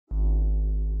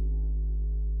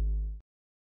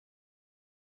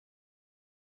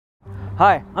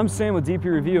Hi, I'm Sam with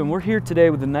DPReview, and we're here today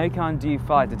with the Nikon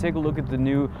D5 to take a look at the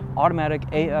new automatic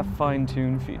AF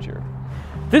fine-tune feature.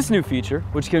 This new feature,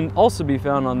 which can also be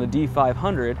found on the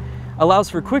D500,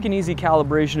 allows for quick and easy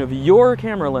calibration of your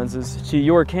camera lenses to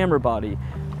your camera body.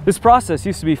 This process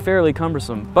used to be fairly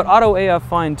cumbersome, but Auto AF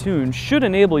Fine-Tune should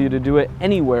enable you to do it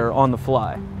anywhere on the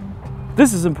fly.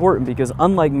 This is important because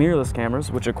unlike mirrorless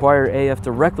cameras, which acquire AF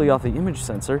directly off the image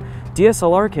sensor,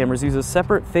 DSLR cameras use a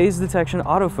separate phase detection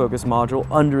autofocus module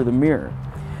under the mirror.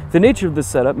 The nature of this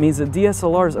setup means that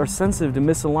DSLRs are sensitive to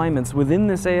misalignments within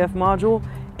this AF module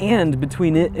and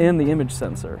between it and the image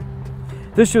sensor.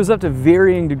 This shows up to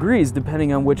varying degrees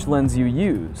depending on which lens you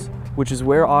use, which is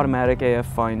where automatic AF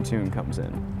Fine-Tune comes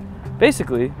in.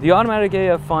 Basically, the automatic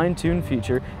AF Fine-Tune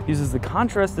feature uses the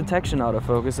contrast detection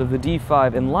autofocus of the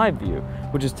D5 in live view,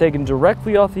 which is taken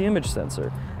directly off the image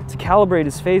sensor, to calibrate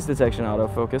its phase detection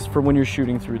autofocus for when you're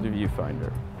shooting through the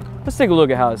viewfinder. Let's take a look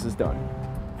at how this is done.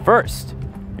 First,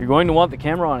 you're going to want the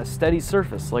camera on a steady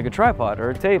surface like a tripod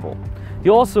or a table.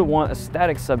 You'll also want a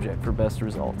static subject for best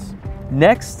results.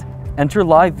 Next, enter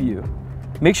live view.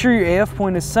 Make sure your AF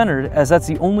point is centered, as that's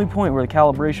the only point where the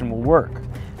calibration will work.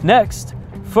 Next,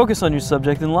 focus on your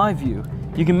subject in live view.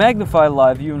 You can magnify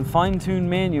live view and fine-tune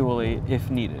manually if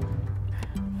needed.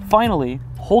 Finally,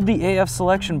 hold the AF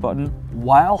selection button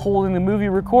while holding the movie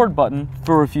record button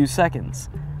for a few seconds.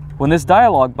 When this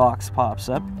dialog box pops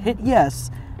up, hit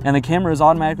yes, and the camera is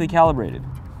automatically calibrated.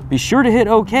 Be sure to hit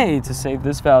OK to save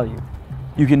this value.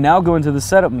 You can now go into the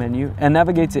setup menu and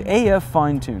navigate to AF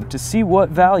Fine-Tune to see what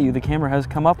value the camera has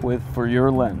come up with for your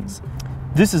lens.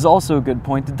 This is also a good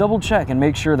point to double check and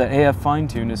make sure that AF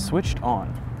Fine-Tune is switched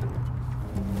on.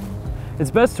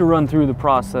 It's best to run through the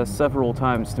process several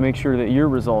times to make sure that your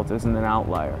result isn't an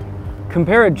outlier.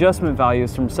 Compare adjustment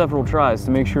values from several tries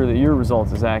to make sure that your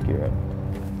result is accurate.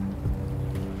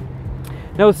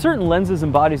 Now, with certain lenses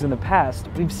and bodies in the past,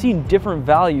 we've seen different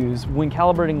values when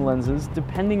calibrating lenses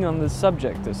depending on the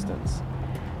subject distance.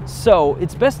 So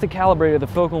it's best to calibrate at the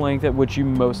focal length at which you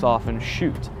most often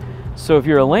shoot. So if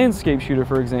you're a landscape shooter,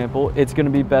 for example, it's going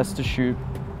to be best to shoot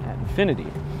at infinity.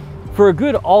 For a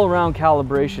good all-around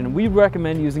calibration, we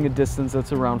recommend using a distance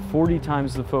that's around 40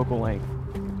 times the focal length.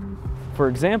 For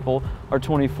example, our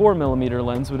 24mm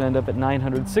lens would end up at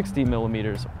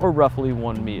 960mm, or roughly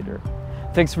 1 meter.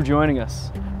 Thanks for joining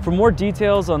us. For more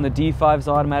details on the D5's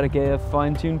automatic AF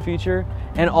Fine-Tune feature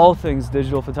and all things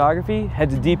digital photography, head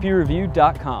to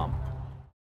dpreview.com.